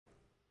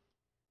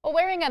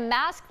Well, wearing a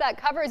mask that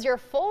covers your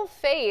full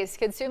face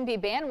could soon be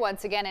banned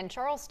once again in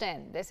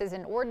Charleston. This is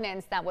an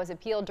ordinance that was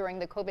appealed during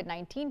the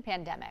COVID-19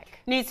 pandemic.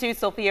 News 2's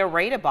Sophia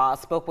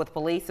Radabaugh spoke with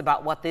police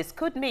about what this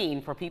could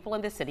mean for people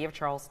in the city of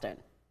Charleston.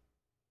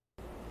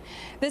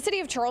 The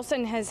city of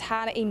Charleston has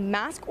had a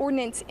mask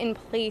ordinance in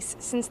place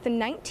since the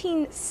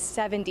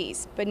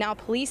 1970s, but now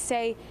police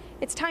say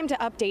it's time to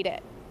update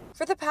it.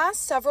 For the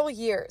past several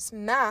years,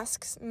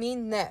 masks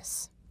mean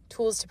this: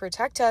 tools to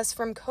protect us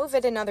from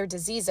COVID and other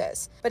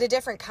diseases. But a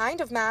different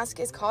kind of mask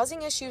is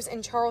causing issues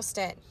in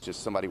Charleston.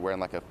 Just somebody wearing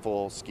like a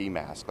full ski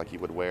mask like you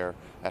would wear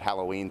at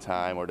Halloween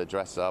time or to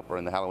dress up or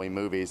in the Halloween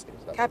movies.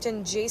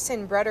 Captain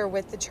Jason Brutter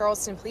with the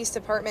Charleston Police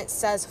Department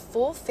says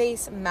full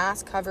face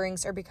mask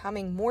coverings are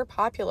becoming more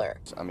popular.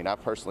 I mean, I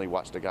personally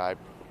watched a guy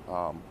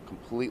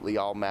completely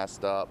all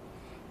masked up,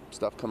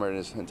 stuff covering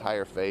his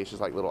entire face,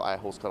 just like little eye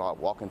holes cut off,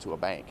 walk into a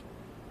bank.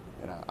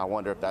 And I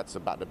wonder if that's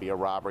about to be a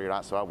robbery or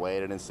not, so I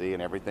waited and see,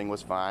 and everything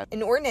was fine.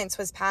 An ordinance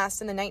was passed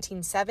in the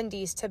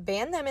 1970s to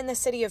ban them in the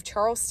city of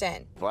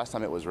Charleston. The last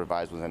time it was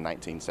revised was in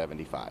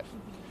 1975.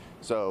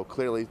 So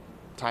clearly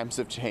times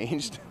have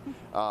changed,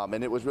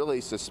 and it was really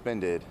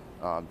suspended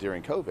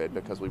during COVID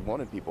because we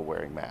wanted people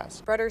wearing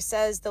masks. Brutter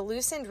says the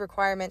loosened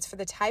requirements for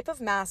the type of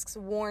masks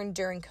worn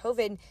during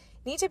COVID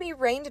need to be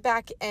reined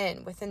back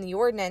in within the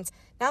ordinance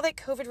now that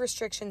COVID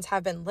restrictions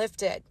have been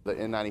lifted. The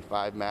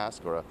N95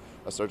 mask or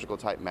a surgical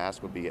type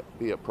mask would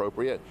be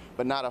appropriate,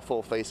 but not a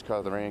full face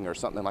covering or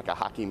something like a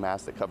hockey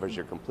mask that covers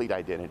your complete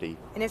identity.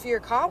 And if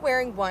you're caught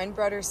wearing one,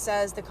 Brutter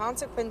says the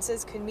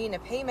consequences could mean a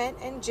payment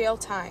and jail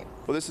time.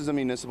 Well, this is a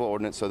municipal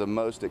ordinance, so the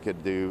most it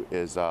could do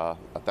is a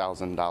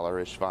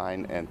 $1,000-ish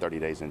fine and 30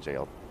 days in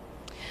jail.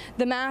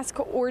 The mask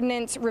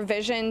ordinance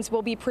revisions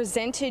will be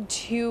presented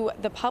to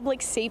the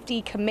Public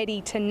Safety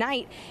Committee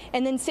tonight,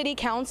 and then City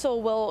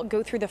Council will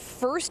go through the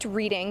first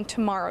reading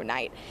tomorrow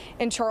night.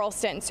 In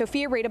Charleston,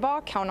 Sophia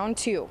Radabaugh, Count on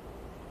 2.